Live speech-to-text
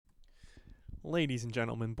Ladies and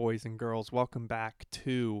gentlemen, boys and girls, welcome back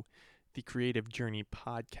to the Creative Journey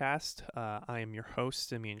podcast. I am your host,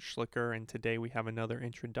 Simeon Schlicker, and today we have another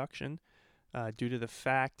introduction due to the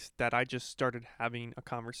fact that I just started having a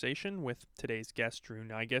conversation with today's guest, Drew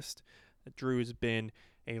Nygast. Drew has been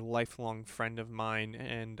a lifelong friend of mine,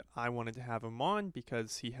 and I wanted to have him on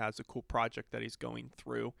because he has a cool project that he's going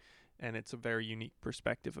through, and it's a very unique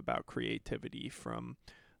perspective about creativity from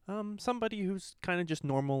somebody who's kind of just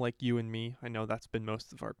normal like you and me. I know that's been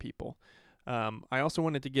most of our people. I also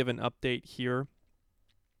wanted to give an update here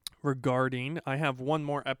regarding I have one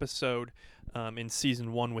more episode in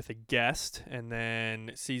season 1 with a guest, and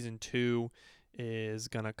then season 2 is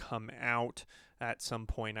going to come out at some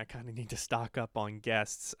point. I kind of need to stock up on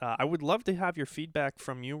guests. I would love to have your feedback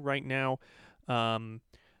from you right now.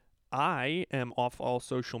 I am off all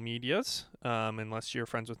social medias, unless you're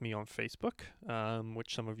friends with me on Facebook,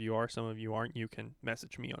 which some of you are, some of you aren't. You can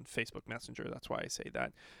message me on Facebook Messenger. That's why I say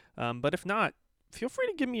that. But if not, feel free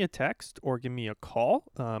to give me a text or give me a call.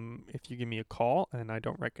 If you give me a call and I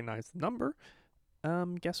don't recognize the number,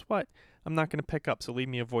 guess what? I'm not going to pick up, so leave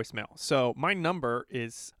me a voicemail. So my number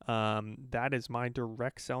is, that is my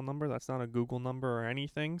direct cell number. That's not a Google number or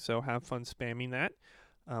anything, so have fun spamming that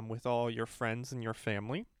with all your friends and your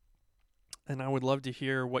family. And I would love to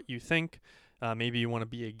hear what you think. Maybe you want to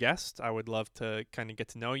be a guest. I would love to kind of get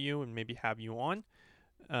to know you and maybe have you on.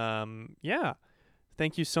 Yeah.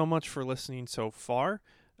 Thank you so much for listening so far.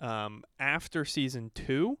 After season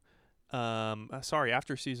 1,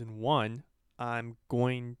 I'm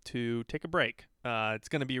going to take a break. It's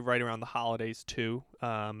going to be right around the holidays too.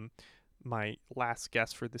 My last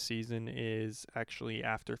guest for the season is actually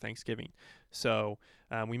after Thanksgiving. So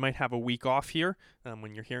we might have a week off here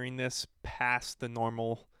when you're hearing this past the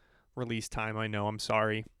normal release time. I know, I'm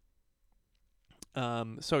sorry.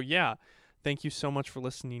 So yeah, thank you so much for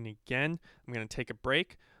listening again. I'm going to take a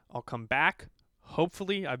break. I'll come back.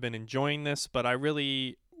 Hopefully, I've been enjoying this, but I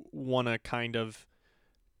really want to kind of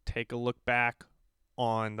take a look back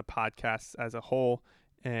on the podcast as a whole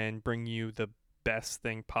and bring you the best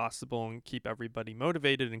thing possible and keep everybody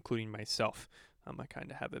motivated, including myself. I kind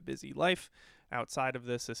of have a busy life. Outside of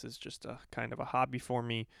this is just a kind of a hobby for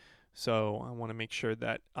me. So I want to make sure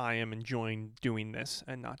that I am enjoying doing this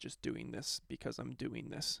and not just doing this because I'm doing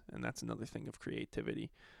this. And that's another thing of creativity.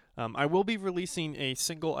 I will be releasing a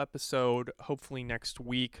single episode hopefully next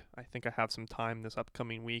week. I think I have some time this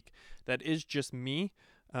upcoming week that is just me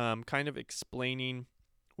kind of explaining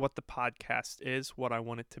what the podcast is, what I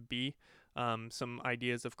want it to be. Some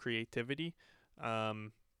ideas of creativity.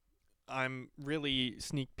 I'm really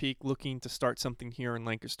sneak peek looking to start something here in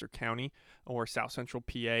Lancaster County or South Central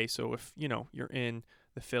PA. So if you're in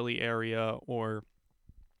the Philly area or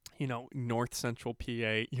North Central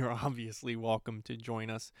PA, you're obviously welcome to join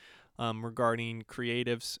us regarding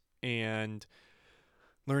creatives and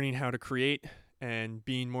learning how to create and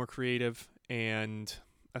being more creative, and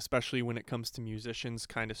especially when it comes to musicians,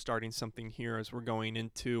 kind of starting something here as we're going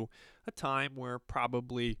into a time where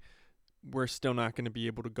probably we're still not going to be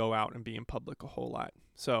able to go out and be in public a whole lot.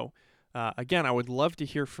 So again, I would love to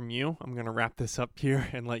hear from you. I'm going to wrap this up here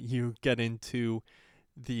and let you get into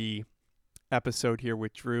the episode here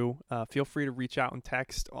with Drew. Feel free to reach out and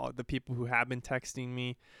text all the people who have been texting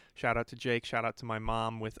me. Shout out to Jake. Shout out to my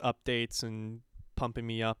mom with updates and pumping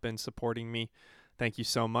me up and supporting me. Thank you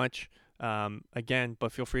so much. Again,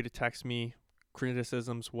 but feel free to text me,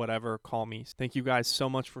 criticisms, whatever, call me. Thank you guys so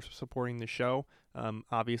much for supporting the show.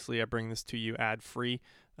 Obviously, I bring this to you ad-free,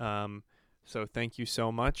 so thank you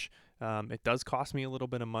so much. It does cost me a little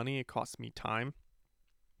bit of money. It costs me time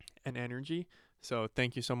and energy. So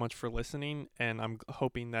thank you so much for listening, and I'm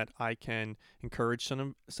hoping that I can encourage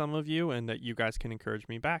some of you and that you guys can encourage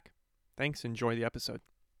me back. Thanks. Enjoy the episode.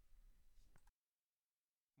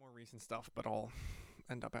 More recent stuff, but I'll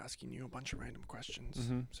end up asking you a bunch of random questions.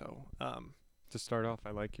 Mm-hmm. So To start off,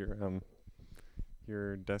 I like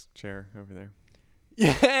your desk chair over there.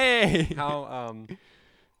 yay! How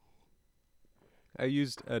I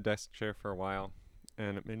used a desk chair for a while,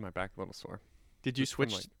 and it made my back a little sore. Did you Just from,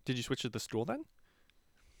 switch? Did you switch to the stool then?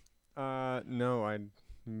 No, I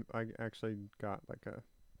actually got like a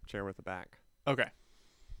chair with a back, Okay.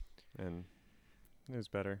 and it was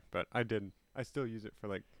better. But I still use it for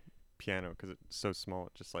like piano because it's so small.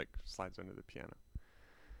 It just like slides under the piano.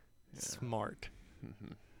 Yeah. Smart.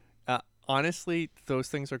 Mm-hmm. Honestly, those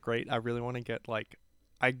things are great. I really want to get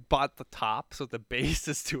I bought the top, so the base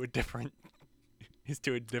is to a different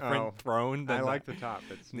throne than I like the top.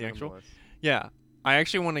 It's the actual. minimalist. Yeah. I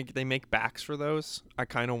actually want to. They make backs for those. I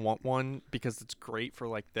kind of want one because it's great for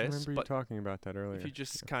like I this. remember you But talking about that earlier. if you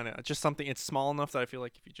just kind of just something, it's small enough that I feel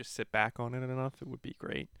like if you just sit back on it enough, it would be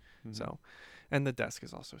great. Mhm. So, and the desk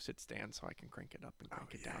is also sit stand, so I can crank it up and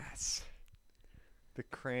crank it down. Yes. The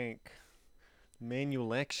crank.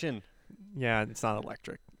 Manual action. Yeah, it's not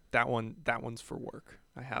electric. That one's for work.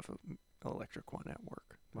 I have an electric one at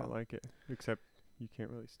work. I like it. Except you can't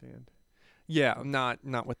really stand. Yeah,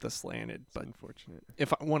 not with the slanted, It's but unfortunate.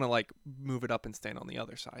 if I want to like move it up and stand on the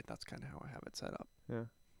other side, that's kind of how I have it set up. Yeah.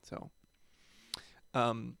 So,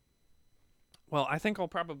 well, I think I'll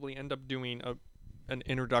probably end up doing an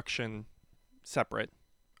introduction separate,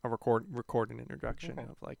 a record an introduction Okay.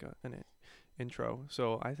 of like an intro.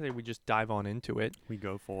 So I say we just dive on into it. We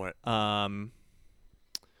go for it.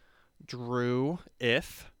 Drew,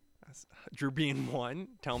 Drew being one,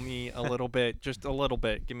 tell me a little bit, just a little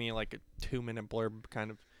bit. Give me like a 2-minute blurb, kind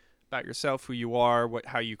of about yourself, who you are,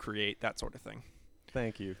 how you create, that sort of thing.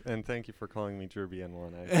 Thank you. And thank you for calling me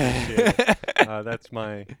DrewBN1. I appreciate it. That's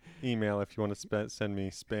my email. If you want to send me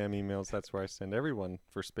spam emails, that's where I send everyone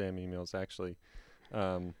for spam emails, actually.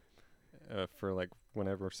 For like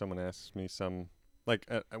whenever someone asks me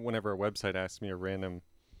whenever a website asks me a random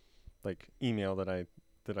like email that I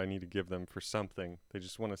need to give them for something, they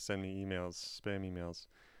just want to send me emails, spam emails.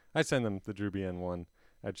 I send them to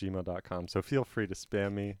drewbn1@gmail.com. So feel free to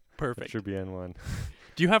spam me. Perfect. DrewBN1.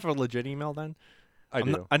 Do you have a legit email then? I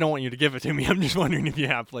do. I don't want you to give it to me. I'm just wondering if you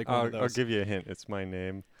have like one of those. I'll give you a hint. It's my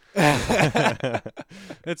name.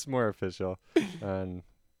 It's more official. And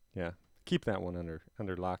yeah, keep that one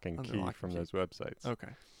under lock and key from those websites.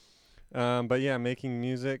 Okay. But yeah, making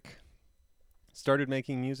music. Started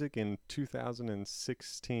making music in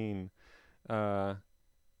 2016. I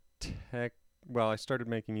started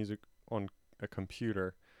making music on a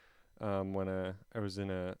computer when I was in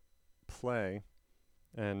a play,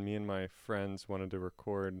 and me and my friends wanted to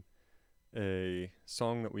record a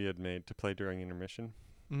song that we had made to play during intermission.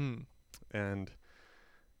 And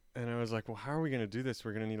I was like, well, how are we going to do this?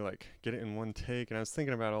 We're going to need to like get it in one take. And I was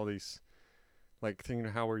thinking about all these, like thinking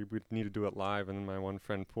of how we would need to do it live. And then my one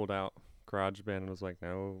friend pulled out GarageBand and was like,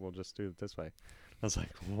 no, we'll just do it this way. I was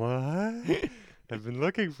like, what? I've been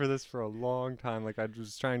looking for this for a long time. Like I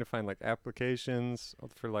was trying to find like applications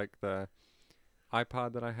for like the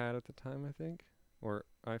iPod that I had at the time, I think, or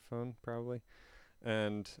iPhone probably.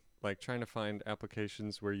 And like trying to find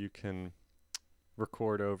applications where you can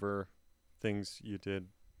record over things you did.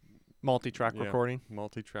 Multi-track recording.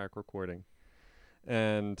 Multi-track recording.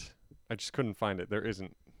 And I just couldn't find it. There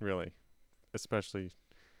isn't really, especially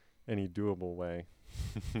any doable way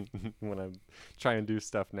when I try and do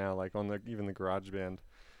stuff now, like on even the GarageBand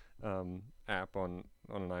app on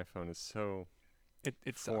an iPhone is so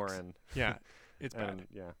it foreign. Sucks. Yeah, it's bad.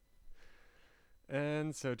 Yeah.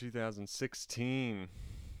 And so 2016,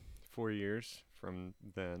 4 years from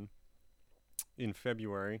then, in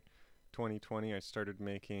February 2020, I started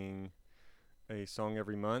making a song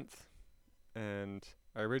every month, and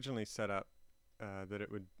I originally set up I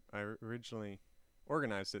originally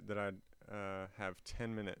organized it that I'd have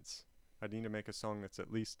 10 minutes. I'd need to make a song that's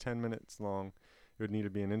at least 10 minutes long. It would need to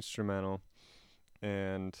be an instrumental,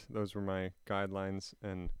 and those were my guidelines,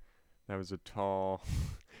 and that was a tall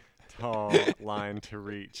line to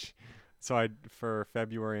reach. So for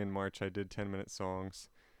February and March, I did 10-minute songs,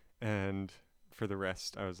 and for the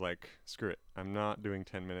rest, I was like, screw it. I'm not doing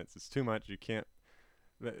 10 minutes. It's too much. You can't.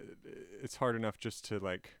 It's hard enough just to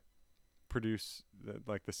like produce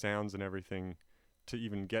the sounds and everything, to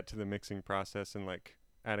even get to the mixing process and like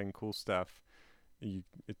adding cool stuff. I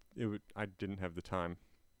didn't have the time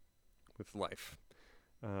with life.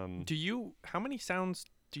 How many sounds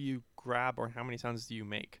do you grab, or how many sounds do you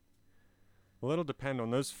make? Well, it'll depend.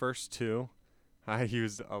 On those first two, I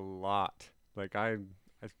used a lot. Like I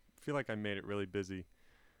feel like I made it really busy.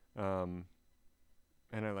 And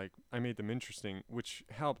I made them interesting, which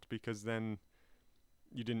helped because then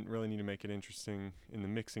you didn't really need to make it interesting in the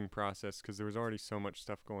mixing process because there was already so much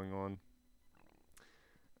stuff going on.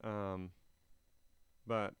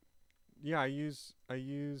 But yeah, I use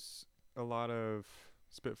a lot of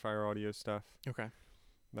Spitfire Audio stuff. Okay.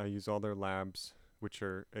 I use all their labs, which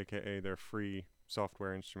are AKA their free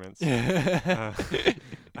software instruments. I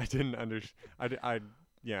didn't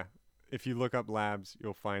yeah. If you look up labs,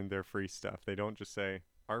 you'll find their free stuff. They don't just say,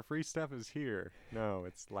 our free stuff is here. No,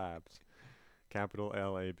 it's labs. Capital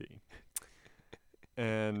LAB.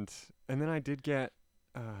 And then I did get,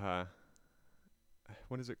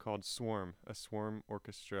 what is it called? Swarm. A Swarm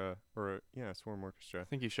orchestra, a Swarm orchestra. I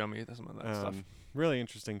think you showed me some of that stuff. Really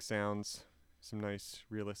interesting sounds. Some nice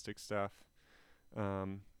realistic stuff.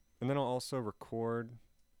 and then I'll also record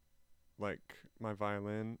like my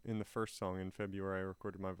violin. In the first song in February, I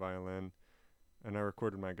recorded my violin, and I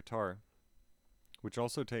recorded my guitar, which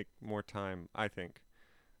also take more time, I think.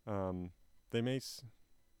 They may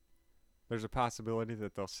there's a possibility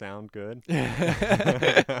that they'll sound good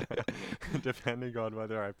depending on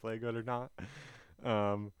whether I play good or not.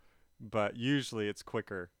 But usually it's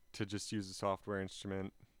quicker to just use a software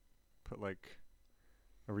instrument, put like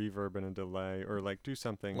a reverb and a delay, or like do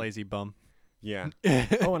something. Lazy bum. Yeah.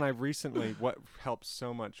 Oh, and I recently, what helps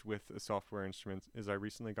so much with a software instrument is I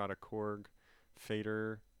recently got a Korg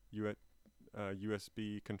fader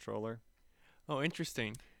USB controller. Oh,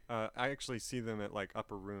 interesting. I actually see them at like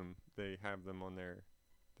Upper Room. They have them on their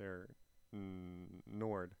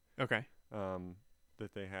Nord Okay.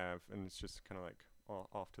 that they have, and it's just kind of like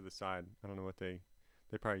off to the side. I don't know what they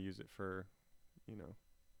probably use it for,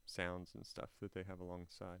 sounds and stuff that they have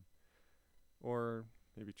alongside, or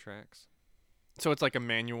maybe tracks. So it's like a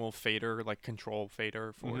manual fader, like control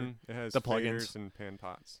fader for It has the plugins faders and pan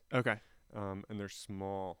pots. Okay. And they're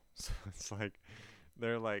small, so it's like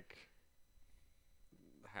they're like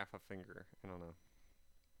half a finger. I don't know.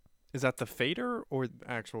 Is that the fader or The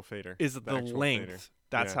actual fader. is it the length? Fader.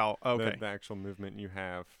 That's Yeah. how. Okay. The actual movement you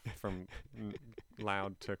have from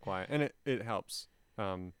loud to quiet, and it helps.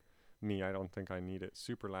 Me, I don't think I need it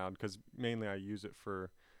super loud because mainly I use it for,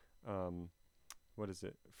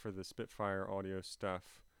 for the Spitfire audio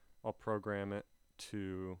stuff. I'll program it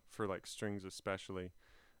for like strings especially.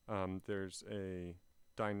 There's a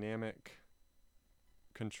dynamic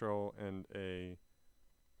control and a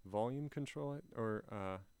volume control, or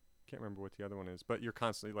can't remember what the other one is, but you're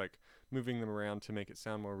constantly like moving them around to make it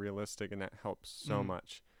sound more realistic, and that helps so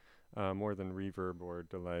much, more than reverb or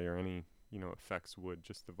delay or any effects would,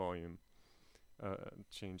 just the volume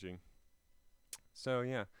changing. So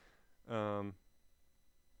yeah,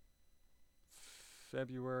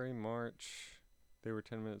 February, March, they were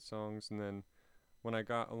 10-minute songs, and then when I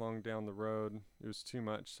got along down the road, it was too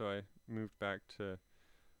much, so I moved back to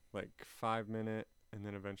like 5-minute, and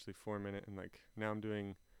then eventually 4-minute, and like now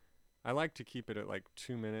I like to keep it at like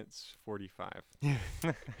 2 minutes 45.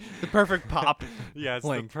 The perfect pop. Yeah, it's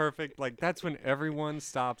length. the perfect, like that's when everyone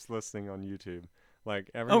stops listening on YouTube. Like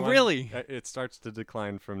everyone. Oh, really? It starts to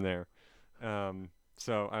decline from there.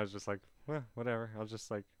 So I was just like, well, whatever. I'll just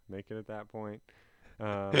like make it at that point.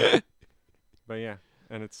 But yeah,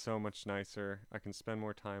 and it's so much nicer. I can spend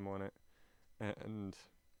more time on it, and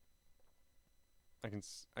I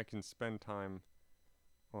can spend time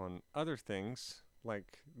on other things.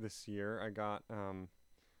 Like this year, I got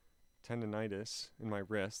tendonitis in my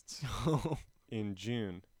wrists in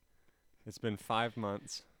June. It's been 5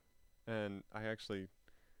 months, and I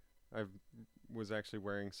was actually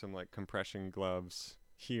wearing some like compression gloves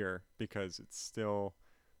here because it's still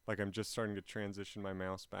like I'm just starting to transition my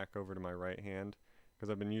mouse back over to my right hand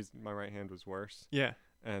because I've been using my right hand was worse. Yeah.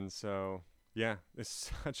 And so, yeah,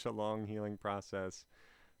 it's such a long healing process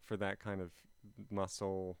for that kind of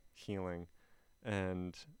muscle healing.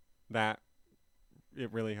 And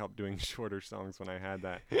it really helped doing shorter songs when I had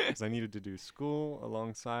that, because I needed to do school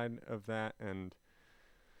alongside of that and,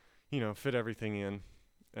 fit everything in.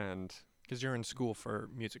 And Because you're in school for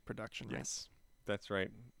music production, right? yes, that's right.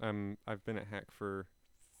 I've been at Hack for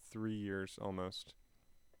 3 years almost.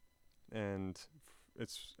 And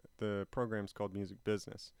the program's called Music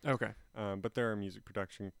Business. Okay. But there are music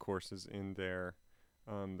production courses in there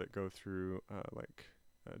that go through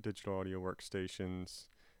digital audio workstations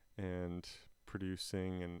and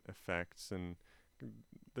producing and effects and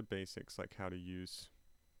the basics, like how to use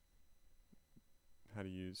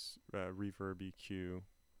reverb, EQ,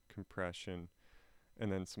 compression,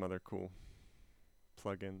 and then some other cool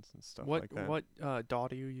plugins and stuff like that. What DAW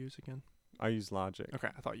do you use again? I use Logic. Okay,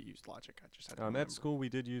 I thought you used Logic. I just had to remember. At school we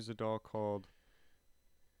did use a DAW called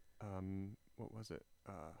what was it?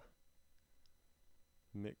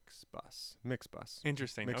 Mixbus.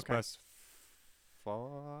 Interesting. Mixbus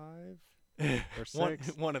 5 or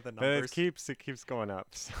 6. One of the But numbers. it keeps going up,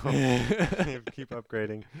 so keep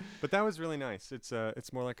upgrading. But that was really nice. It's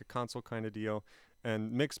more like a console kind of deal.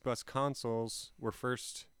 And Mixbus consoles were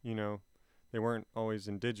first, they weren't always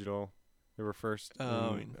in digital. They were first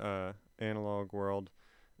in analog world,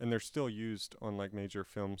 and they're still used on like major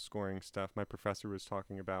film scoring stuff. My professor was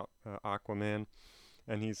talking about Aquaman,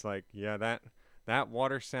 and he's like, yeah, that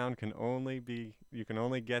water sound you can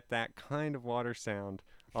only get that kind of water sound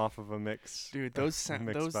off of a mix. Dude, mix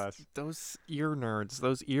bus. those ear nerds,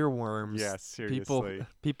 those earworms. Yeah, People seriously.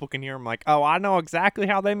 people can hear them like, oh, I know exactly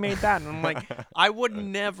how they made that, and I'm like, I would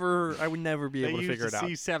never be They able to used figure it a out.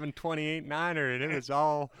 C728 niner, and it was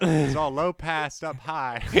all low passed up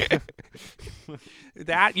high.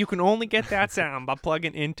 That you can only get that sound by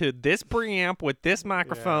plugging into this preamp with this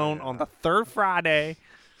microphone on the third Friday.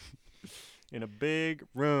 In a big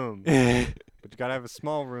room. But you gotta have a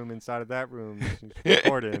small room inside of that room to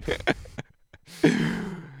record in.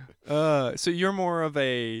 So you're more of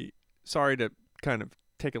a, sorry to kind of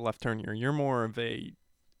take a left turn here. You're more of a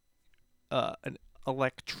an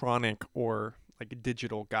electronic or like a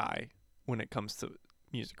digital guy when it comes to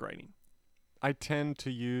music writing. I tend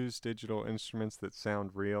to use digital instruments that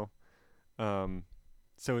sound real.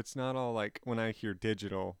 So it's not all like, when I hear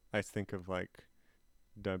digital, I think of like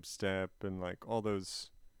dubstep and like all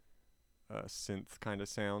those synth kind of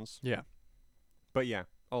sounds. Yeah. But yeah,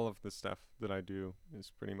 all of the stuff that I do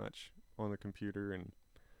is pretty much on the computer. And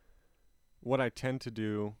what I tend to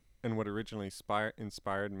do, and what originally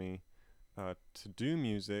inspired me to do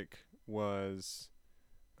music, was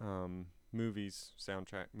movie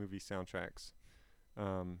soundtracks.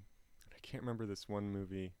 I can't remember this one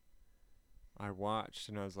movie I watched,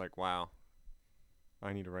 and I was like, wow,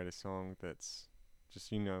 I need to write a song that's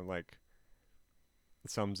just, like,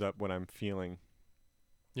 sums up what I'm feeling.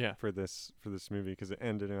 Yeah. For this movie, because it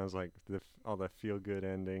ended, and I was like, all the feel good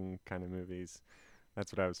ending kind of movies.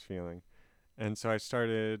 That's what I was feeling, and so I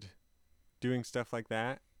started doing stuff like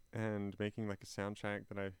that and making like a soundtrack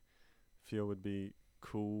that I feel would be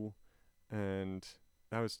cool. And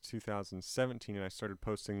that was 2017, and I started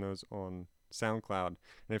posting those on SoundCloud. And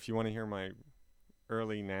if you want to hear my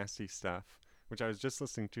early nasty stuff, which I was just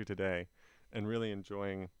listening to today and really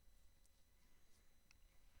enjoying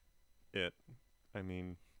it. I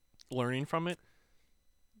mean, learning from it?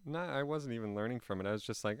 No, I wasn't even learning from it. I was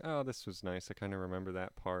just like, oh, this was nice. I kind of remember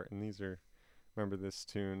that part, and remember this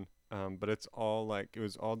tune. But it's all like, it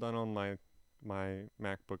was all done on my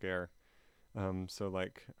MacBook Air. So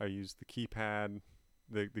like I used the keypad,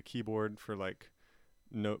 the keyboard for like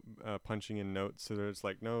note punching in notes. So there's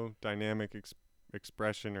like no dynamic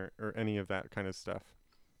expression or any of that kind of stuff.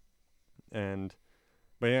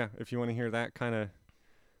 But yeah, if you want to hear that kind of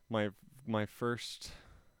my first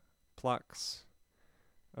plucks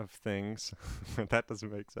of things, that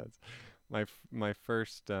doesn't make sense. My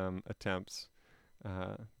first attempts,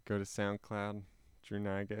 go to SoundCloud, Drew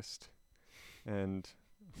Nygast, and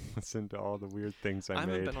listen to all the weird things I made. I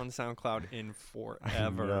haven't been on SoundCloud in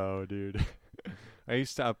forever. No, dude. I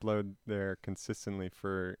used to upload there consistently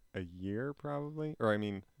for a year, probably. Or, I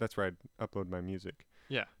mean, that's where I'd upload my music.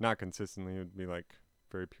 Yeah. Not consistently. It would be, like,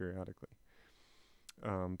 very periodically.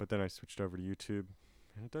 But then I switched over to YouTube.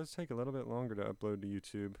 And it does take a little bit longer to upload to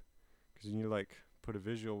YouTube, because you need to, like, put a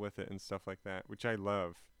visual with it and stuff like that, which I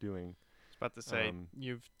love doing. I was about to say,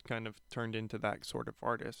 you've kind of turned into that sort of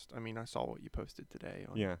artist. I mean, I saw what you posted today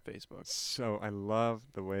on Facebook. So I love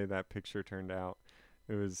the way that picture turned out.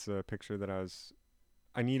 It was a picture that I was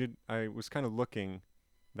kind of looking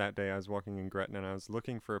that day. I was walking in Gretna, and I was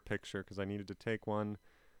looking for a picture because I needed to take one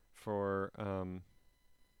for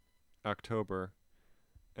October.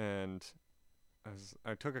 And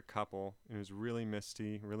I took a couple, and it was really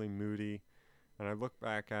misty, really moody. And I looked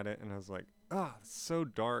back at it, and I was like, it's so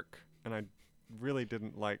dark. And I really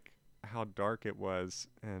didn't like how dark it was.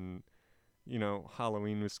 And,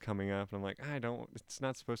 Halloween was coming up, and I'm like, it's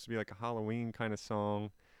not supposed to be like a Halloween kind of song.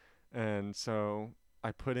 And so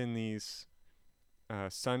I put in these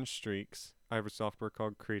sun streaks. I have a software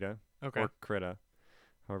called Krita. Okay. Or Krita,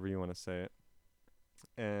 however you want to say it.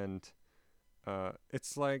 And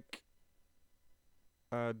it's like,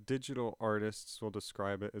 digital artists will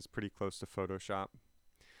describe it as pretty close to Photoshop.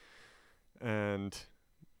 And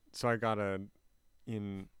so I got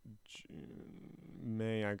in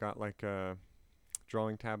May, I got like a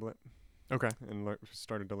drawing tablet. Okay. And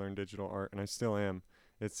started to learn digital art, and I still am.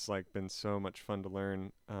 It's like been so much fun to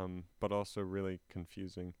learn, but also really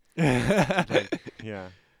confusing. Yeah.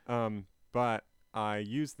 But I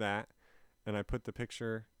used that, and I put the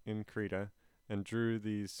picture in Krita and drew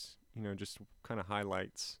these, just kind of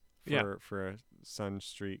highlights for sun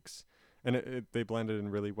streaks. And they blended in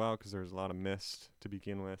really well because there was a lot of mist to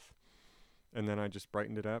begin with. And then I just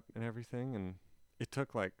brightened it up and everything, and it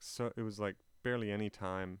took it was like barely any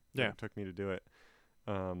time it took me to do it.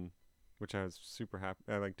 Which I was super happy.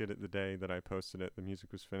 I did it the day that I posted it. The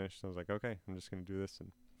music was finished. So I was like, okay, I'm just going to do this,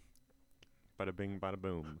 and bada bing, bada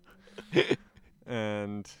boom.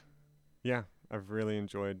 And yeah, I've really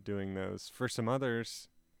enjoyed doing those. For some others,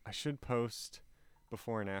 I should post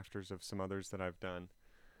before and afters of some others that I've done.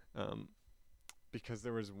 Because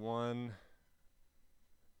there was one,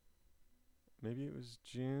 maybe it was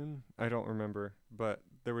June, I don't remember, but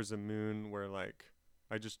there was a moon where like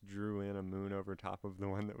I just drew in a moon over top of the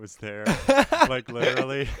one that was there, like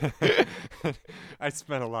literally. I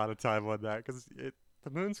spent a lot of time on that because the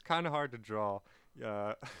moon's kind of hard to draw,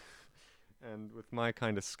 uh, and with my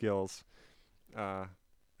kind of skills at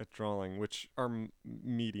drawing, which are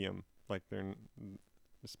medium, like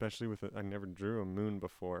especially with I never drew a moon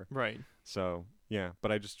before, Right. so yeah.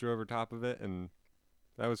 But I just drew over top of it, and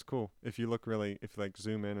that was cool. If you like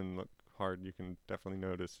zoom in and look hard, you can definitely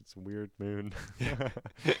notice it's a weird moon.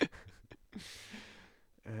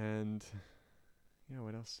 And yeah,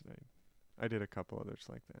 what else did I did a couple others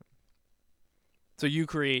like that. So you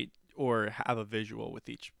create or have a visual with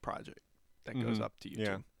each project that goes Mhm. up to YouTube.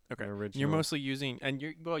 Yeah. Okay. An You're original. mostly using, and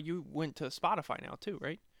you went to Spotify now too,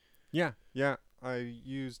 right? Yeah, I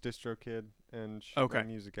use DistroKid and ship my Okay.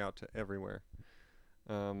 music out to everywhere.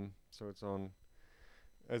 So it's on,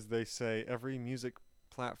 as they say, every music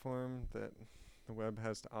platform that the web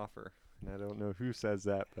has to offer. And I don't know who says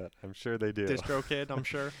that, but I'm sure they do. DistroKid, I'm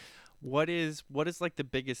sure. What is like the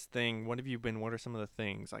biggest thing? What are some of the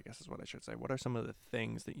things, I guess is what I should say. What are some of the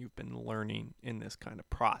things that you've been learning in this kind of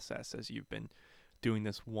process as you've been doing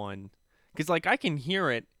this one? Because like I can hear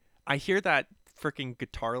it. I hear that freaking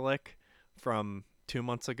guitar lick from 2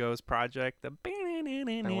 months ago's project. The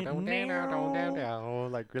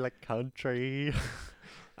like we're like country.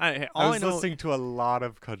 I I all I was know. listening to a lot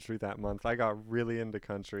of country that month. I got really into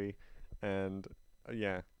country, and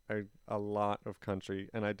yeah, a lot of country,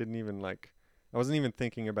 and I wasn't even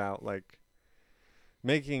thinking about like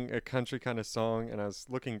making a country kind of song. And I was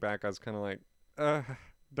looking back, I was kind of like,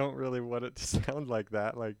 don't really want it to sound like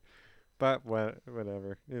that, like, but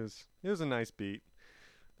whatever. It was a nice beat.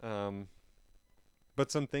 Um,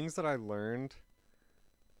 but some things that I learned,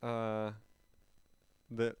 uh,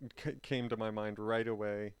 that came to my mind right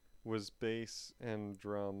away was bass and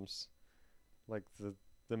drums, like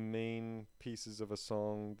the main pieces of a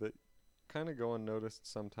song that kind of go unnoticed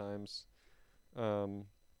sometimes. Um,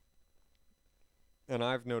 and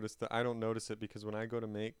I've noticed that I don't notice it because when I go to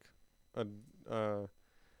make a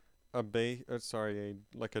a bass,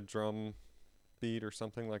 like a drum beat or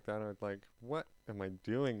something like that, I'm like, what am I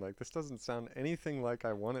doing? Like, this doesn't sound anything like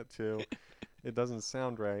I want it to. It doesn't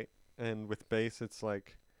sound right. And with bass, it's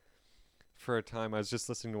like, for a time, I was just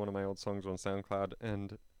listening to one of my old songs on SoundCloud,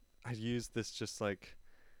 and I used this just like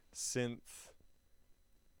synth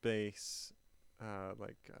bass,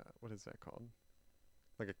 what is that called?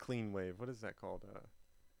 Like a clean wave. What is that called?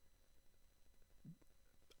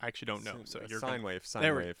 I actually don't know. So you're sine gonna,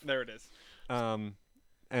 wave. there it is. Um,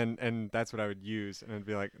 and that's what I would use, and I'd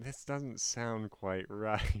be like, this doesn't sound quite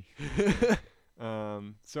right.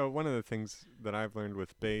 So one of the things that I've learned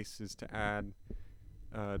with bass is to add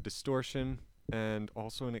distortion and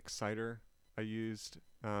also an exciter. I used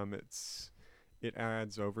it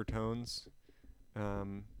adds overtones,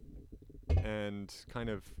 and kind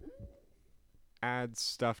of adds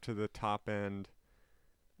stuff to the top end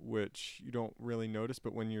which you don't really notice,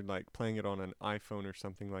 but when you're like playing it on an iPhone or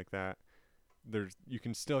something like that, you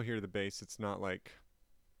can still hear the bass. It's not like,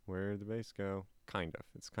 where did the bass go? Kind of.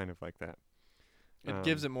 It's kind of like that. It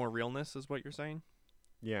gives it more realness, is what you're saying.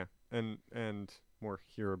 Yeah, and more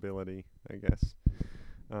hearability, I guess.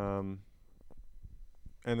 And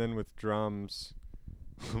then with drums,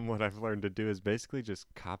 what I've learned to do is basically just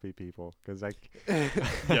copy people, because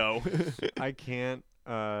Yo. I can't.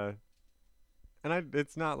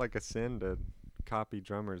 It's not like a sin to copy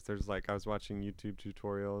drummers. There's like, I was watching YouTube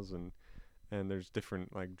tutorials, and there's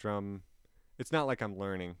different like drum. It's not like I'm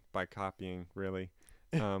learning by copying, really.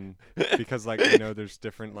 Because like I know there's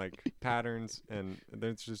different like patterns, and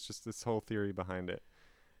there's just this whole theory behind it,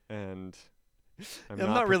 and I'm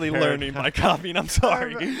not really prepared. learning by copying. I'm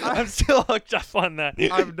sorry. I'm still hooked up on that.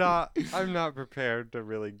 I'm not prepared to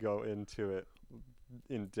really go into it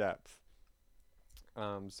in depth.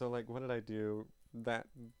 So like, what did I do? That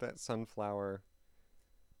Sunflower.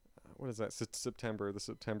 What is that? September. The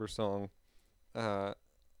September song. I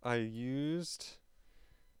used.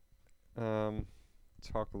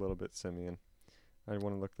 Talk a little bit, Simeon. I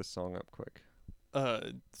want to look the song up quick.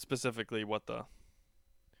 Specifically, what the?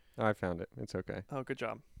 I found it. It's okay. Oh, good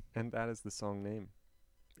job. And that is the song name.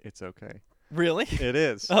 It's okay. Really? It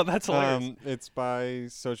is. Oh, that's hilarious. It's by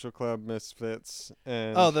Social Club Misfits,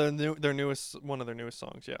 and one of their newest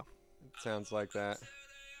songs. Yeah. it sounds like that.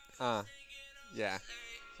 Yeah.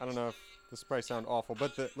 I don't know if this probably sound awful,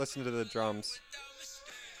 but listen to the drums.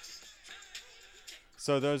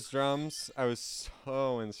 So those drums, I was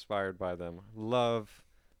so inspired by them. Love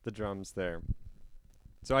the drums there.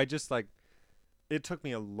 So I just like it took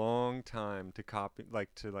me a long time to copy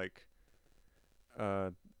uh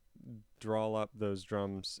draw up those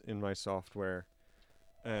drums in my software,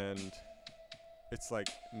 and it's like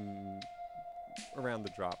around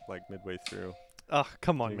the drop, like midway through. Oh,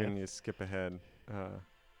 come on, You're gonna man. need to skip ahead.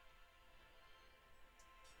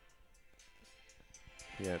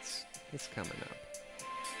 Yeah, it's coming up.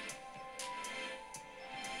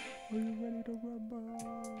 Are you ready to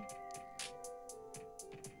rumble?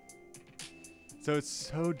 So it's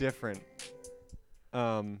so different,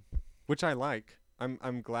 which I like.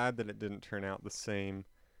 I'm glad that it didn't turn out the same.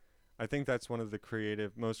 I think that's one of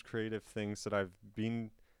the most creative things that I've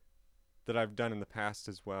done in the past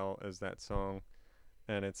as well as that song.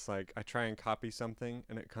 And it's like I try and copy something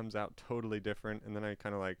and it comes out totally different, and then I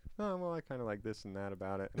kind of like, oh well, I kind of like this and that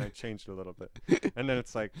about it, and I changed a little bit, and then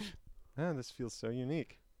it's like, oh, this feels so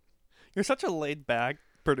unique. You're such a laid back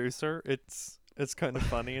producer. It's kind of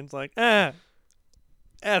funny. It's like,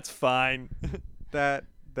 that's fine.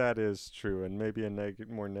 That is true, and maybe a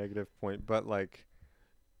more negative point, but like,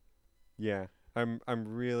 yeah, I'm I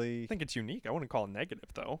really think it's unique. I wouldn't call it negative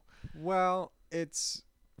though. well. It's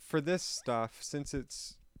for this stuff, since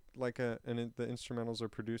it's like the instrumentals are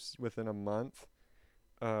produced within a month,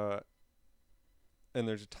 uh, and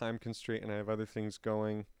there's a time constraint, and I have other things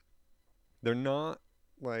going. They're not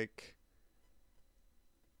like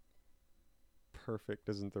perfect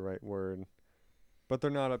isn't the right word, but they're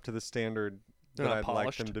not up to the standard They're that not I'd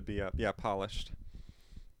like them polished. to be up. Yeah, polished.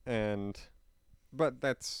 And but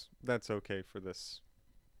that's okay for this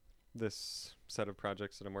set of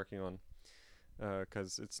projects that I'm working on,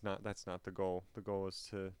 because that's not the goal. The goal is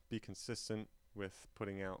to be consistent with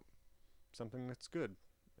putting out something that's good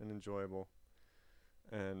and enjoyable,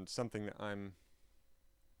 and something that I'm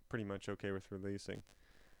pretty much okay with releasing.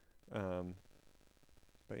 Um,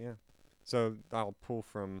 but yeah, so I'll pull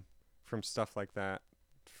from stuff like that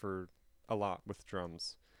for a lot with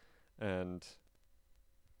drums, and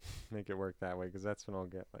make it work that way, because that's when I'll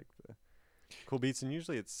get like the cool beats, and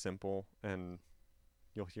usually it's simple and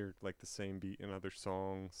you'll hear like the same beat in other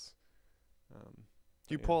songs.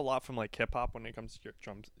 Do you Yeah. pull a lot from like hip hop when it comes to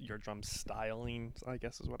your drum styling, I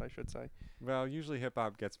guess is what I should say. Well, usually hip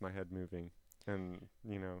hop gets my head moving and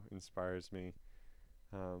inspires me.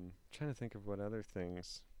 Trying to think of what other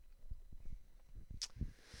things.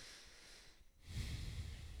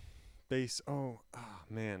 Bass. Oh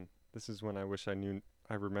man, this is when I wish I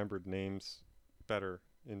remembered names better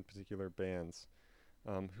in particular bands.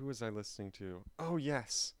 Who was I listening to? Oh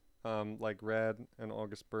yes, like Red and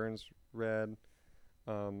August Burns. Red.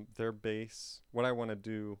 Their bass. What I want to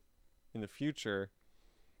do in the future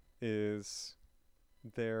is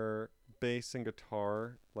their bass and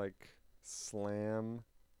guitar like slam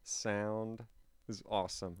sound is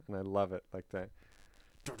awesome, and I love it like that.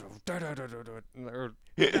 Or,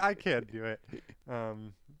 I can't do it.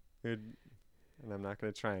 Um, and I'm not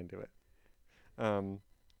gonna try and do it.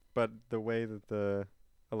 But the way that the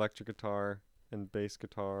electric guitar and bass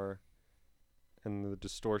guitar and the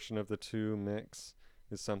distortion of the two mix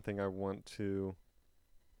is something I want to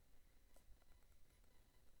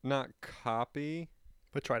not copy,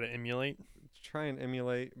 But try to emulate. try and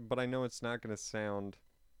emulate, but I know it's not going to sound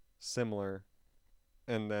similar,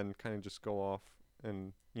 and then kind of just go off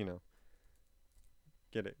and,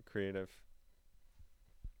 get it creative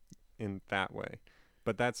in that way.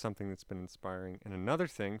 But that's something that's been inspiring. And another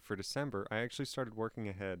thing, for December, I actually started working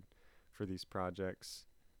ahead for these projects.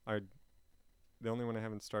 The only one I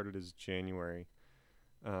haven't started is January.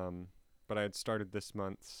 But I had started this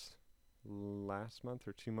month's last month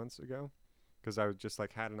or 2 months ago, because I was just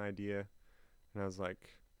like had an idea, and I was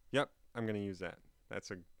like, "Yep, I'm gonna use that.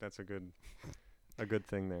 That's a good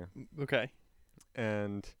thing there." Okay.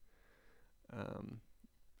 And um,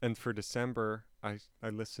 and for December, I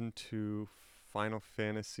listened to Final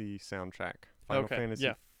Fantasy soundtrack. Final Okay. Fantasy,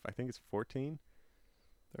 Yeah. I think it's 14.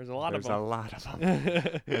 There's a lot There's of a them. lot of them,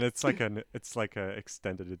 and it's like a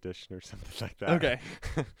extended edition or something like that. Okay.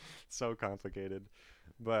 So complicated,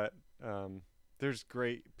 but there's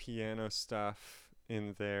great piano stuff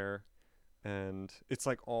in there, and it's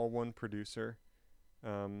like all one producer,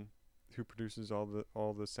 who produces all the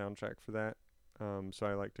soundtrack for that. So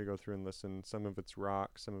I like to go through and listen. Some of it's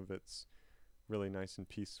rock, some of it's really nice and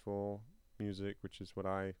peaceful music, which is what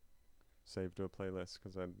I save to a playlist,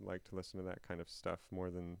 because I like to listen to that kind of stuff more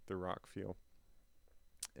than the rock feel.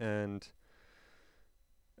 And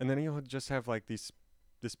then you'll just have like this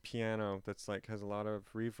piano that's like has a lot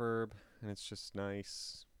of reverb, and it's just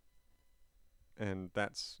nice. And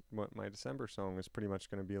that's what my December song is pretty much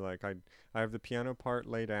going to be like. I have the piano part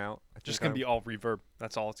laid out. Just gonna be all reverb.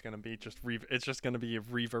 That's all it's gonna be. It's just gonna be a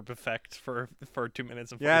reverb effect for 2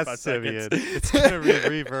 minutes and 45 seconds. It's gonna be a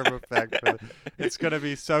reverb effect. But it's gonna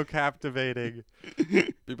be so captivating.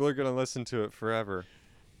 People are gonna listen to it forever.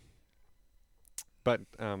 But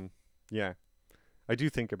yeah, I do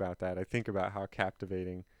think about that. I think about how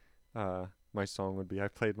captivating my song would be. I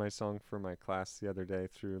played my song for my class the other day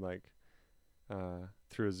through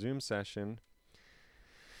through a Zoom session,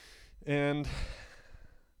 and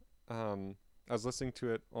I was listening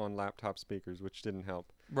to it on laptop speakers, which didn't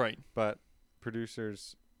help. Right. But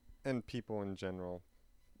producers and people in general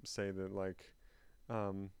say that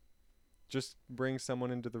just bring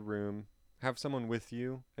someone into the room, have someone with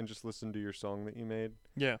you, and just listen to your song that you made.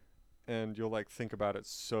 Yeah. And you'll think about it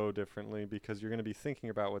so differently because you're going to be thinking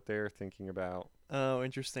about what they're thinking about. Oh,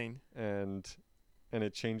 interesting. And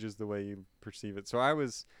it changes the way you perceive it. So I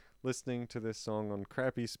was listening to this song on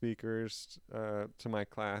crappy speakers to my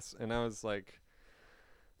class, and I was like,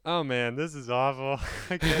 oh man, this is awful.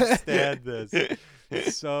 I can't stand this.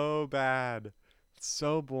 It's so bad. It's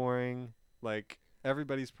so boring.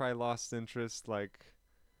 Everybody's probably lost interest.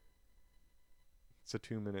 It's a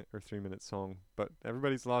 2-minute or 3-minute song, but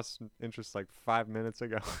everybody's lost interest 5 minutes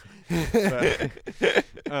ago.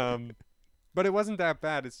 But it wasn't that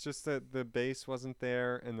bad. It's just that the bass wasn't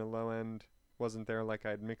there and the low end wasn't there.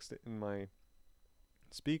 I'd mixed it in my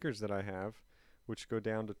speakers that I have, which go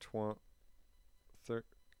down to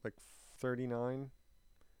 39K.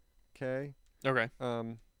 Okay.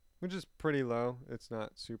 Which is pretty low. It's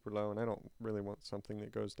not super low, and I don't really want something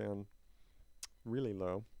that goes down really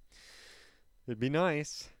low. It'd be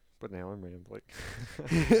nice, but now I'm rambling.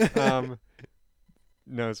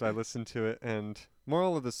 No, so I listened to it, and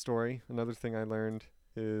moral of the story, another thing I learned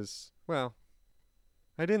is, well,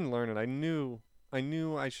 I didn't learn it. I knew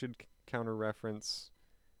I should counter-reference,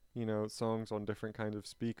 songs on different kinds of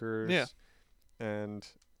speakers. Yeah. And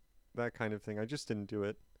that kind of thing. I just didn't do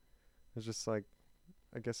it. I was just I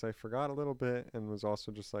guess I forgot a little bit and was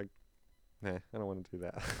also just nah, I don't want to do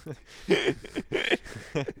that.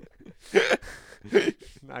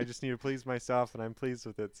 I just need to please myself, and I'm pleased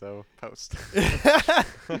with it, so post.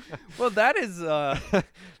 Well, that is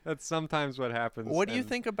that's sometimes what happens. What do you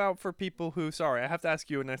think about for people who, sorry, I have to ask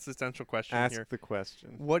you an existential question here. Ask the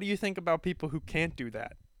question. What do you think about people who can't do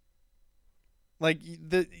that?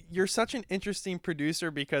 You're such an interesting producer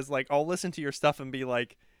because I'll listen to your stuff and be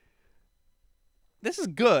like, this is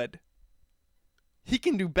good. He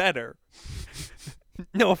can do better.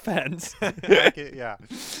 No offense. Yeah,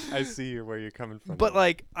 I see where you're coming from. But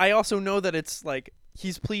I also know that it's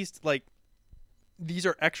he's pleased. These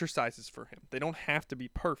are exercises for him. They don't have to be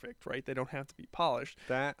perfect, right? They don't have to be polished.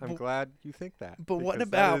 I'm glad you think that. But what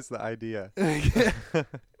about? That is the idea. Well,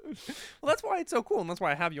 that's why it's so cool, and that's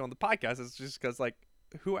why I have you on the podcast. It's just because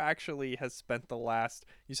who actually has spent the last?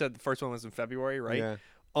 You said the first one was in February, right? Yeah.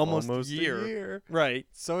 Almost a year. year. Right.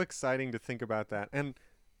 So exciting to think about that. And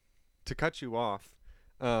to cut you off,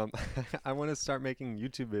 I want to start making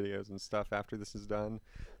YouTube videos and stuff after this is done.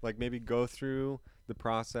 Maybe go through the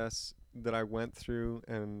process that I went through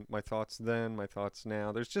and my thoughts then, my thoughts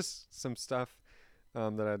now. There's just some stuff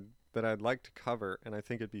that I'd like to cover, and I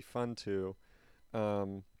think it'd be fun to.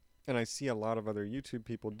 And I see a lot of other YouTube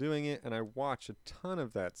people doing it, and I watch a ton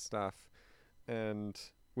of that stuff. And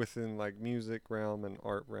within music realm and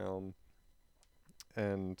art realm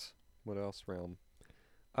and what else realm?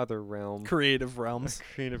 Other realm. Creative realms.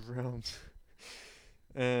 Creative realms.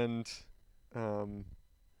 And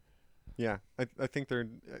yeah, I think that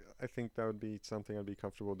would be something I'd be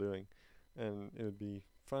comfortable doing, and it would be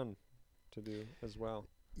fun to do as well.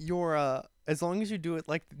 Your as long as you do it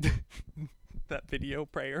like that video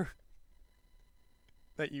prayer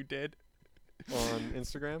that you did on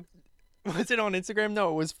Instagram. Was it on Instagram?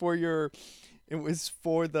 No, it was for the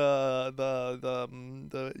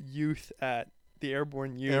youth at the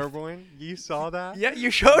Airborne Youth. Airborne? You saw that? Yeah,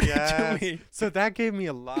 you showed it to me. So that gave me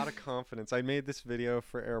a lot of confidence. I made this video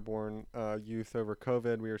for Airborne Youth over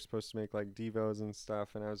COVID. We were supposed to make devos and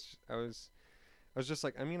stuff, and I was just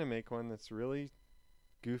I'm gonna make one that's really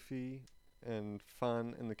goofy and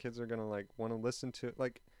fun, and the kids are gonna want to listen to it.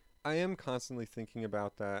 I am constantly thinking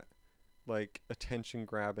about that attention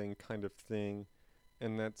grabbing kind of thing,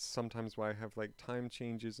 and that's sometimes why I have time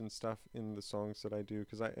changes and stuff in the songs that I do,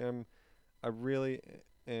 because I really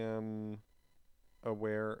am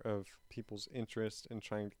aware of people's interest and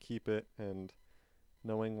trying to keep it, and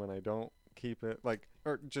knowing when I don't keep it,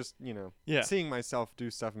 or just seeing myself do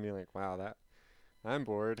stuff and being wow, that I'm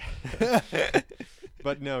bored.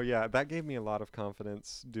 But no, yeah, that gave me a lot of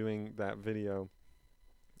confidence doing that video.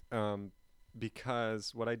 Um,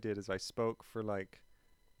 because what I did is I spoke for like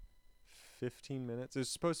 15 minutes. It was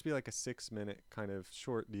supposed to be like a 6-minute kind of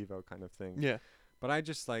short Devo kind of thing. Yeah. But I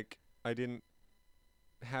just like, I didn't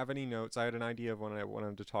have any notes. I had an idea of what I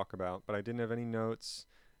wanted to talk about, but I didn't have any notes.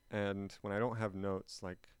 And when I don't have notes,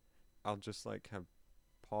 like, I'll just like have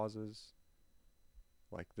pauses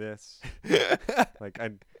like this. Like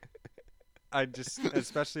I just,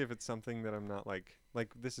 especially if it's something that I'm not like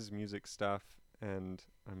this is music stuff and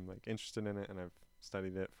I'm like interested in it and I've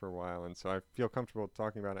studied it for a while, and so I feel comfortable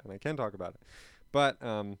talking about it and I can talk about it. But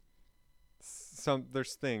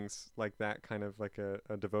there's things like that, kind of like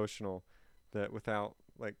a devotional, that without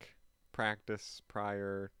like practice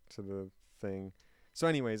prior to the thing. So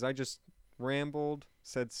anyways, I just rambled,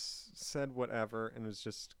 said whatever, and was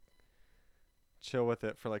just chill with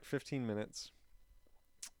it for like 15 minutes.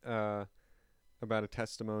 About a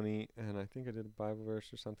testimony, and I think I did a Bible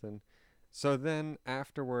verse or something. So then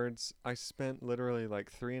afterwards, I spent literally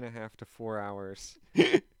like 3.5 to 4 hours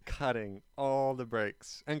cutting all the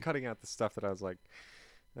breaks and cutting out the stuff that I was like,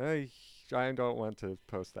 I don't want to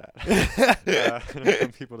post that. I don't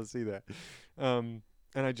want people to see that. And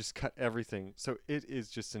I just cut everything. So it is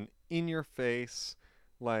just an in-your-face,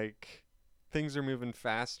 like, things are moving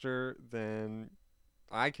faster than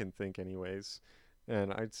I can think anyways.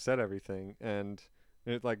 And I said everything, and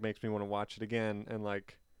it like makes me want to watch it again and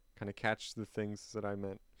like kind of catch the things that I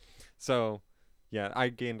meant. So yeah, I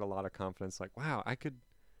gained a lot of confidence. Like, wow, I could,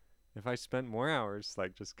 if I spent more hours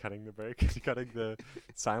like just cutting the break, cutting the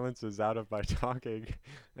silences out of my talking,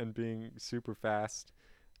 and being super fast,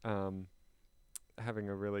 having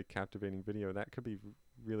a really captivating video, that could be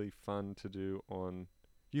really fun to do on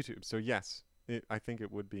YouTube. So yes, I think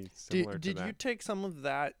it would be similar to that. Did you take some of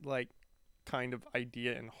that like kind of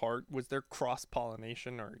idea in heart? Was there cross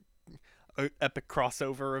pollination or a epic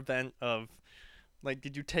crossover event of like,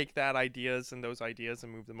 did you take that ideas and those ideas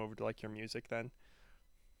and move them over to like your music then,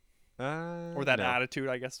 or that No. attitude,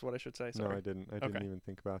 I guess is what I should say? Sorry. No, I didn't. I didn't even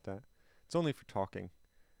think about that. It's only for talking,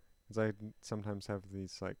 because I sometimes have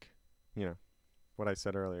these like, what I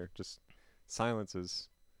said earlier, just silences,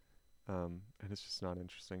 and it's just not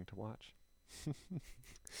interesting to watch.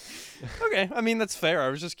 Okay, I mean that's fair. I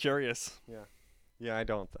was just curious. Yeah, I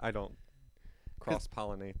don't cross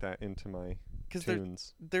pollinate that into my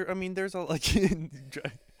tunes. I mean, there's a like.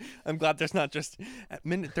 I'm glad there's not just at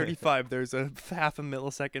minute 35. There's a half a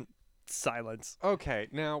millisecond silence. Okay,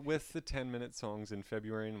 now with the 10-minute songs in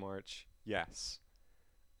February and March, yes.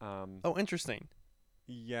 Oh, interesting.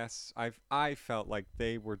 Yes, I felt like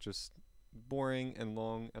they were just boring and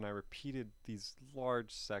long, and I repeated these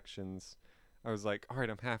large sections. I was like, all right,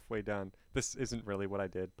 I'm halfway done. This isn't really what I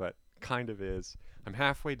did, but kind of is. I'm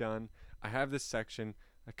halfway done. I have this section.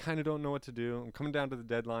 I kind of don't know what to do. I'm coming down to the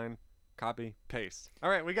deadline. Copy, paste.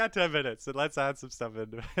 All right, we got 10 minutes, so let's add some stuff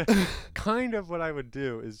into it. Kind of what I would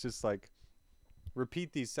do is just like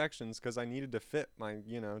repeat these sections, because I needed to fit my,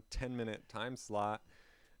 10-minute time slot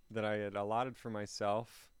that I had allotted for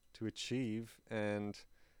myself to achieve. And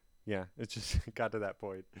yeah, it just got to that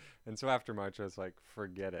point. And so after March, I was like,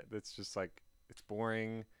 forget it. It's just like, it's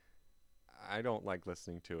boring. I don't like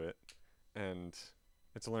listening to it. And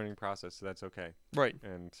it's a learning process, so that's okay. Right.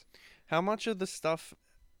 And how much of the stuff,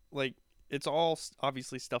 like, it's all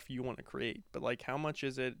obviously stuff you want to create, but like, how much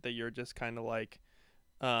is it that you're just kind of like,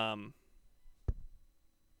 how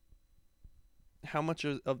much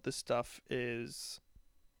of the stuff is,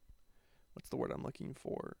 what's the word I'm looking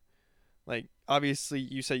for? Like, obviously,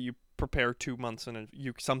 you say you prepare 2 months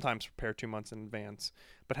you sometimes prepare 2 months in advance,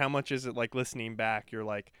 but how much is it like listening back? You're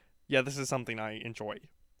like, yeah, this is something I enjoy,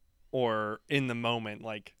 or in the moment,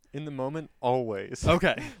 like in the moment, always.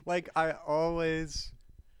 Okay. Like, I always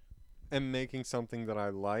am making something that I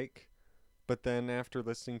like, but then after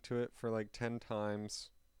listening to it for like 10 times,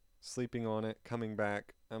 sleeping on it, coming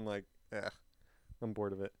back, I'm like, I'm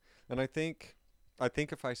bored of it. And I think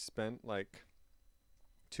if I spent like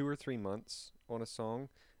 2 or 3 months on a song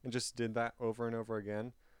and just did that over and over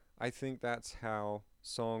again, I think that's how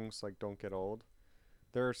songs like don't get old.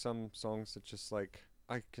 There are some songs that just like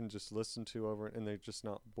I can just listen to over and they're just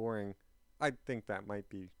not boring. I think that might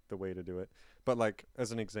be the way to do it. But like,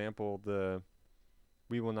 as an example, the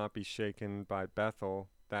We Will Not Be Shaken by Bethel,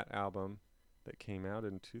 that album that came out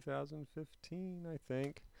in 2015, I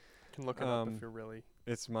think. You can look it up if you're really.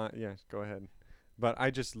 It's go ahead. But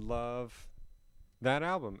I just love that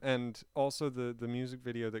album, and also the music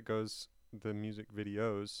video that goes, the music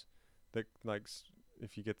videos that, like,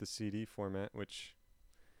 if you get the CD format, which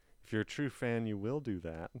if you're a true fan, you will do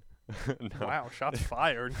that. No. Wow, shots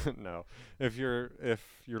fired. No, if you're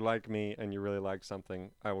like me and you really like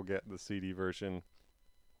something, I will get the CD version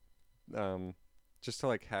just to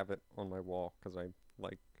like have it on my wall because I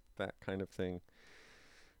like that kind of thing.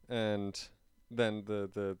 And then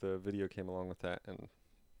the video came along with that, and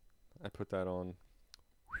I put that on.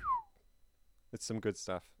 It's some good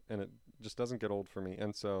stuff, and it just doesn't get old for me.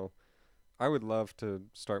 And so I would love to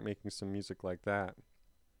start making some music like that,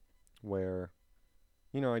 where,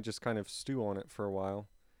 I just kind of stew on it for a while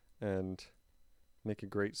and make a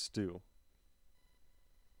great stew.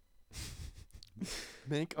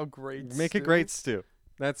 Make a great Make stew? a great stew.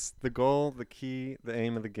 That's the goal, the key, the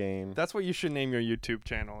aim of the game. That's what you should name your YouTube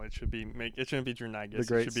channel. It should be it shouldn't be Drunigus. The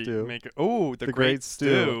Great it should Stew. Be the great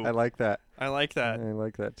stew. I like that. I like that. I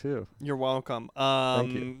like that too. You're welcome.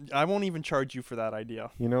 Thank you. I won't even charge you for that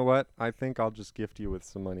idea. You know what? I think I'll just gift you with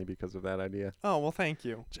some money because of that idea. Oh, well, thank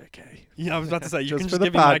you. JK. Yeah, I was about to say, you Just can for just the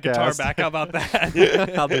give me my guitar podcast. back. How about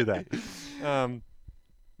that? I'll do that.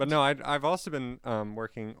 But no, I've also been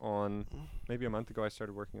working on, maybe a month ago I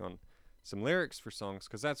started working on some lyrics for songs,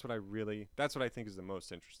 because that's what I think is the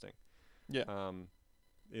most interesting. Yeah.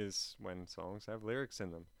 Is when songs have lyrics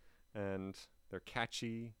in them, and they're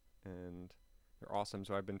catchy and they're awesome.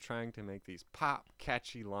 So I've been trying to make these pop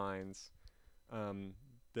catchy lines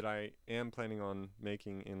that I am planning on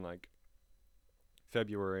making in like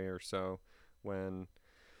February or so, when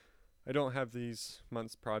I don't have these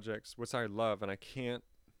months projects, which I love, and I can't.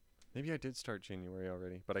 Maybe I did start January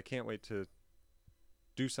already, but I can't wait to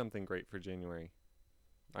do something great for January.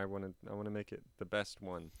 I want to make it the best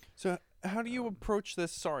one. So how do you approach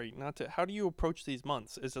this? How do you approach these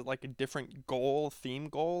months? Is it like a different theme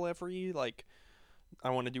goal every, like, I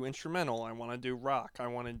want to do instrumental, I want to do rock, I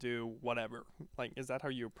want to do whatever? Like, is that how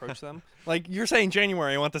you approach them? Like, you're saying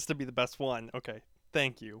January, I want this to be the best one. Okay,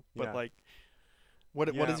 thank you. But Yeah. like, what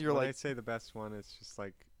is your when like? I say the best one, it's just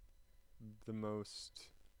like the most.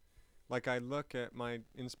 Like, I look at my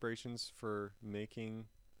inspirations for making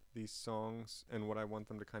these songs and what I want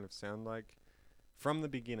them to kind of sound like from the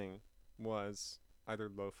beginning was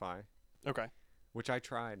either lo-fi, Okay. which I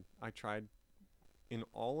tried in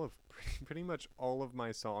pretty much all of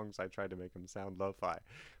my songs. I tried to make them sound lo-fi,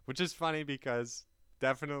 which is funny because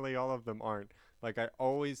definitely all of them aren't. Like, I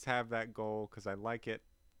always have that goal because I like it.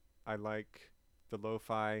 I like the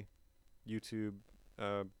lo-fi YouTube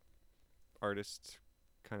artist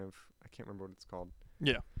kind of, I can't remember what it's called.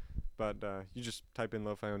 Yeah. But you just type in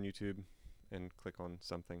lo-fi on YouTube and click on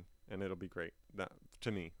something, and it'll be great. That,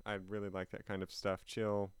 to me, I really like that kind of stuff.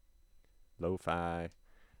 Chill, lo-fi,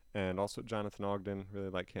 and also Jonathan Ogden, really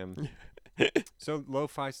like him. So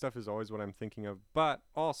lo-fi stuff is always what I'm thinking of. But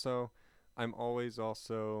also, I'm always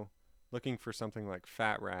also looking for something like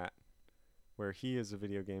Fat Rat, where he is a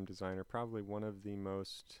video game designer, probably one of the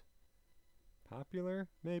most popular,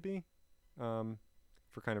 maybe,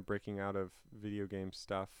 for kind of breaking out of video game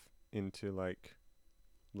stuff into like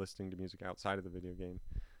listening to music outside of the video game.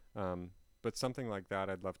 But something like that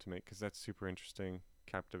I'd love to make, because that's super interesting,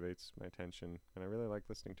 captivates my attention, and I really like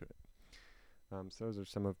listening to it. So those are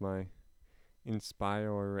some of my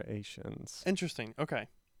inspirations. Interesting. Okay.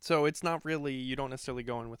 So it's not really, you don't necessarily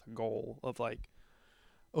go in with a goal of like,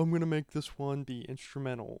 I'm going to make this one be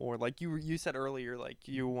instrumental, or like you said earlier, like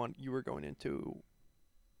you were going into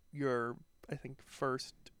your, I think,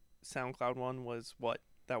 first SoundCloud one was what?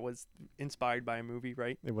 That was inspired by a movie,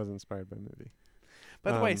 right? It was inspired by a movie.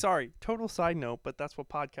 By the way, sorry, total side note, but that's what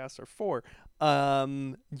podcasts are for.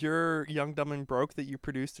 Your Young, Dumb, and Broke that you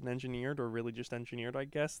produced and engineered, or really just engineered, I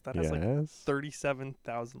guess, that has like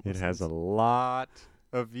 37,000 listens. It has a lot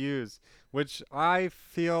of views, which I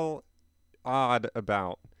feel odd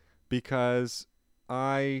about, because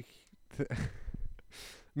me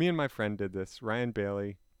and my friend did this. Ryan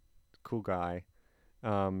Bailey, cool guy.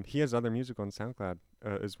 He has other music on SoundCloud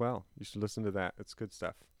as well. You should listen to that. It's good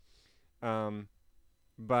stuff.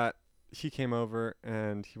 But he came over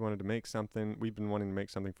and he wanted to make something. We've been wanting to make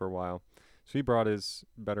something for a while. So he brought his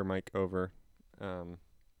better mic over.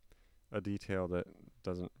 A detail that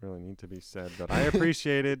doesn't really need to be said, but I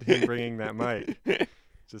appreciated him bringing that mic,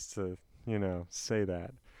 just to, say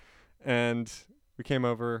that. And we came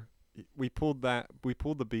over, we pulled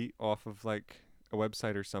the beat off of like a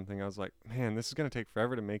website or something. I was like, man, this is going to take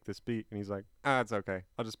forever to make this beat. And he's like, it's okay.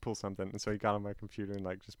 I'll just pull something. And so he got on my computer and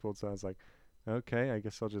like just pulled something. I was like, okay, I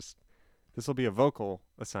guess this will be a vocal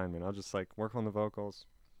assignment. I'll just like work on the vocals.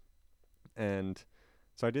 And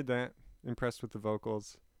so I did that, impressed with the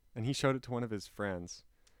vocals, and he showed it to one of his friends.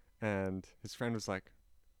 And his friend was like,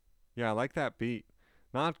 yeah, I like that beat.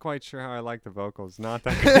 Not quite sure how I like the vocals. Not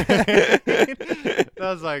that great.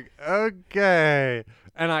 I was like, okay.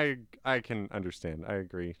 And I can understand. I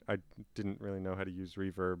agree. I didn't really know how to use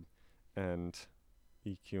reverb and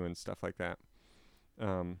EQ and stuff like that.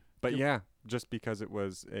 But yeah, just because it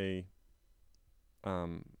was a,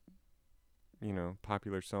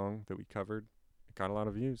 popular song that we covered, it got a lot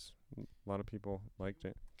of views. A lot of people liked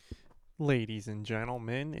it. Ladies and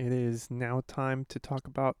gentlemen, it is now time to talk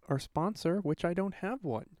about our sponsor, which I don't have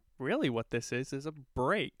one. Really, what this is a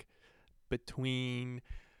break between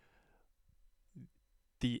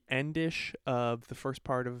the endish of the first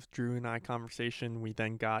part of Drew and I conversation. We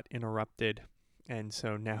then got interrupted, and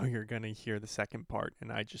so now you're going to hear the second part,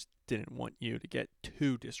 and I just didn't want you to get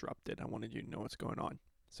too disrupted. I wanted you to know what's going on.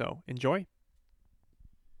 So, enjoy.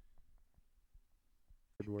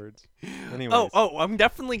 Words. Anyways. I'm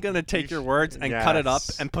definitely gonna take your words and cut it up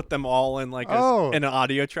and put them all in like in an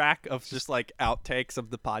audio track of just like outtakes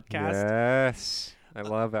of the podcast. Yes, I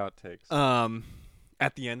love outtakes.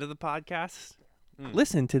 At the end of the podcast,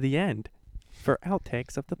 listen to the end for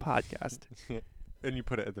outtakes of the podcast. And you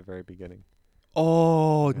put it at the very beginning.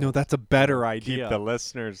 Oh no, that's a better idea. Keep the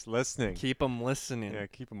listeners listening. Keep them listening. Yeah,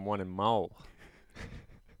 keep them wanting more.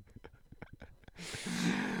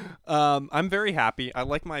 I'm very happy. I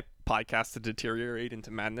like my podcast to deteriorate into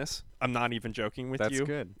madness. I'm not even joking with you. That's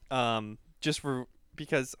good.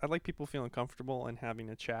 Because I like people feeling comfortable and having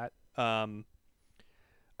a chat. I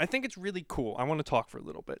think it's really cool. I want to talk for a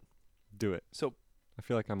little bit. Do it. So I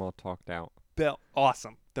feel like I'm all talked out.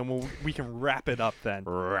 Awesome. Then we can wrap it up then.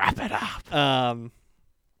 Wrap it up.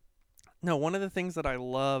 No, one of the things that I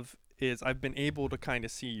love is I've been able to kind of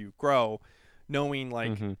see you grow, knowing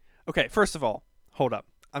like, okay, first of all, hold up.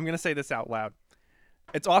 I'm going to say this out loud.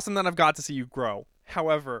 It's awesome that I've got to see you grow.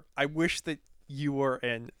 However, I wish that you were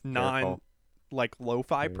a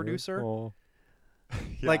lo-fi producer.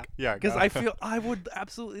 Because I feel I would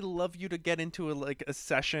absolutely love you to get into a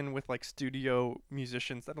session with like studio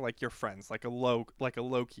musicians that are like your friends, like a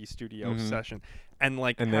low-key studio session, and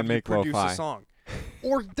then make produce lo-fi. a song.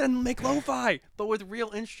 Or then make lo-fi, but with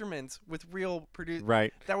real instruments, with real produce.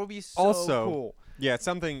 Right. That would be so cool. Yeah,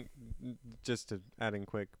 something just to add in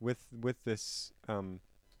quick with this to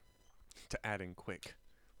add in quick.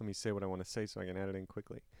 Let me say what I want to say so I can add it in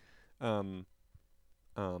quickly. For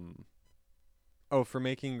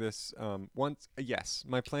making this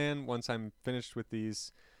my plan once I'm finished with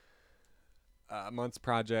these months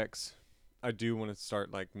projects, I do want to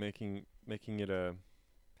start like making it a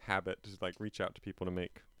habit to like reach out to people to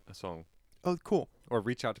make a song. Oh, cool. Or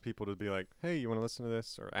reach out to people to be like, hey, you want to listen to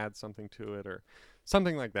this, or add something to it, or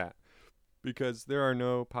something like that. Because there are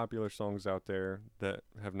no popular songs out there that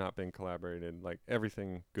have not been collaborated. Like,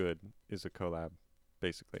 everything good is a collab,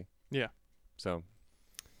 basically. Yeah. So,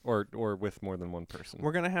 or with more than one person.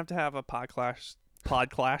 We're going to have a podclash. I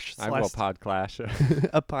will podclash.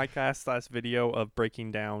 A podcast / video of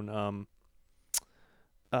breaking down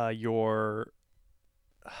your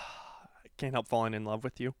Can't Help Falling in Love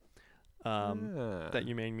with You. That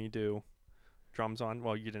you made me do drums on.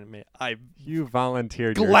 Well, you didn't make. You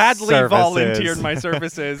volunteered. Gladly your volunteered my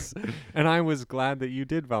services, and I was glad that you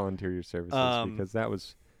did volunteer your services because that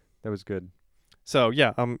was good. So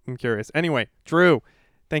yeah, I'm curious. Anyway, Drew,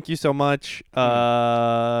 thank you so much.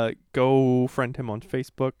 Go friend him on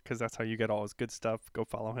Facebook because that's how you get all his good stuff. Go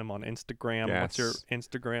follow him on Instagram. Yes. What's your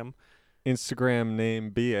Instagram? Instagram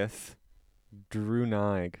name beeth Drew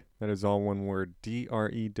Nyg. That is all one word.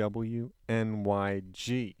 DREWNYG.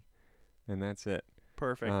 And that's it.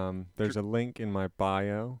 Perfect. There's a link in my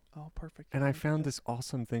bio. Oh, perfect. And I found this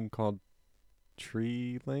awesome thing called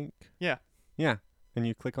Tree Link. Yeah. Yeah. And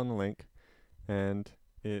you click on the link and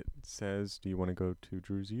it says, do you want to go to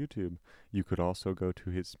Drew's YouTube? You could also go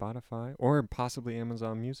to his Spotify or possibly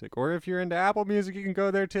Amazon Music. Or if you're into Apple Music, you can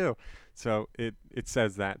go there too. So it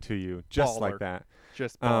says that to you just Baller. like that.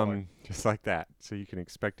 Just baller. Just like that. So you can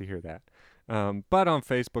expect to hear that. But on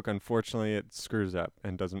Facebook, unfortunately, it screws up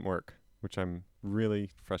and doesn't work, which I'm really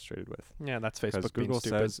frustrated with. Yeah, that's Facebook because being Google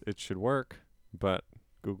stupid. says it should work, but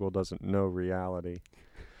Google doesn't know reality.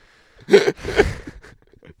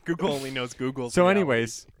 Google only knows Google's So reality.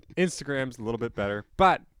 anyways, Instagram's a little bit better.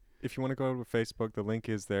 But if you want to go to Facebook, the link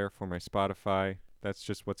is there for my Spotify. That's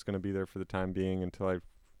just what's going to be there for the time being until I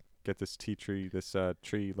get this tree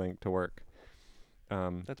link to work.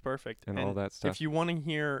 That's perfect. And all that stuff. If you want to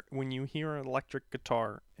hear, when you hear an electric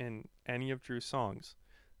guitar in any of Drew's songs,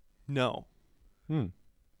 know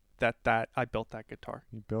that I built that guitar.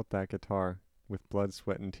 You built that guitar with blood,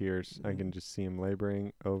 sweat, and tears. I can just see him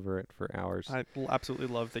laboring over it for hours. I absolutely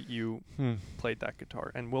love that you played that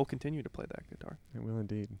guitar and will continue to play that guitar. I will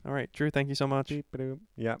indeed. All right, Drew, thank you so much.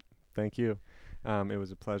 Yep, thank you. It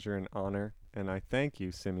was a pleasure and honor, and I thank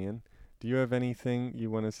you, Simeon. Do you have anything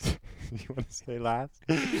you want to say last?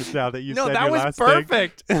 Now that you said your last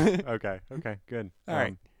perfect. thing? Okay, good. All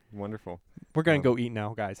right. Wonderful. We're going to go eat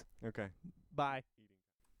now, guys. Okay. Bye.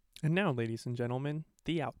 And now, ladies and gentlemen,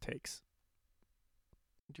 the outtakes.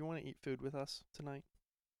 Do you want to eat food with us tonight?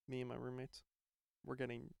 Me and my roommates. We're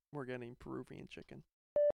getting Peruvian chicken.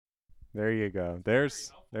 There you go.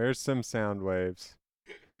 There's some sound waves.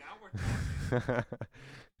 Now we're talking.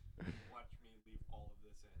 Watch me leave all of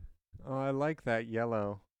this in. Oh, I like that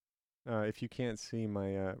yellow. If you can't see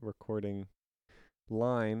my recording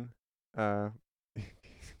line, my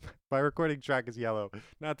recording track is yellow.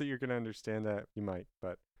 Not that you're going to understand that. You might,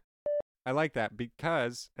 but I like that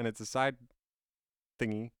because, and it's a side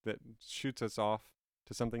thingy that shoots us off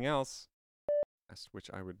to something else, which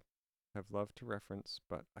I would have loved to reference,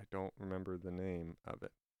 but I don't remember the name of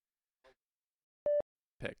it.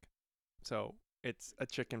 Pick. So it's a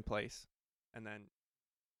chicken place, and then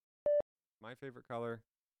My favorite color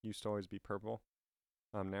used to always be purple.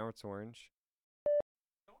 Now it's orange.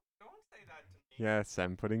 don't say that to me. Yes,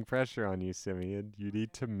 I'm putting pressure on you, Simeon. You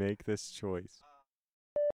need to make this choice.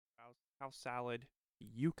 House salad,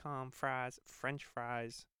 Yukon fries, French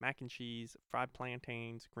fries, mac and cheese, fried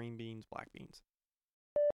plantains, green beans, black beans.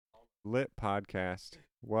 Lit podcast.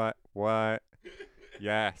 What?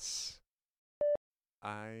 Yes.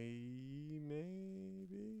 Maybe.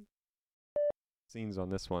 Scenes on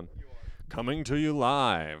this one. Coming to you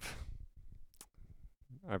live.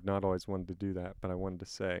 I've not always wanted to do that, but I wanted to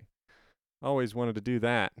say. Always wanted to do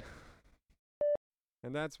that.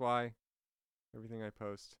 And that's why everything I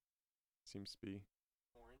post seems to be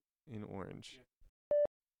in orange.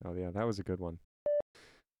 Oh yeah, that was a good one.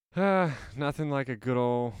 Nothing like a good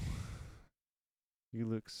old you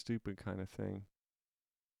look stupid kind of thing.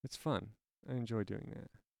 It's fun. I enjoy doing that.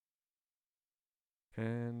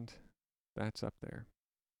 And that's up there.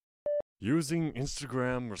 Using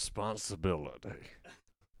Instagram responsibly.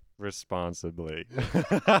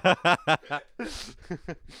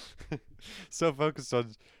 So focused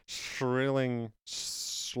on slurring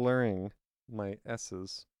my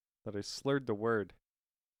S's that I slurred the word.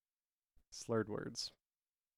 Slurred words.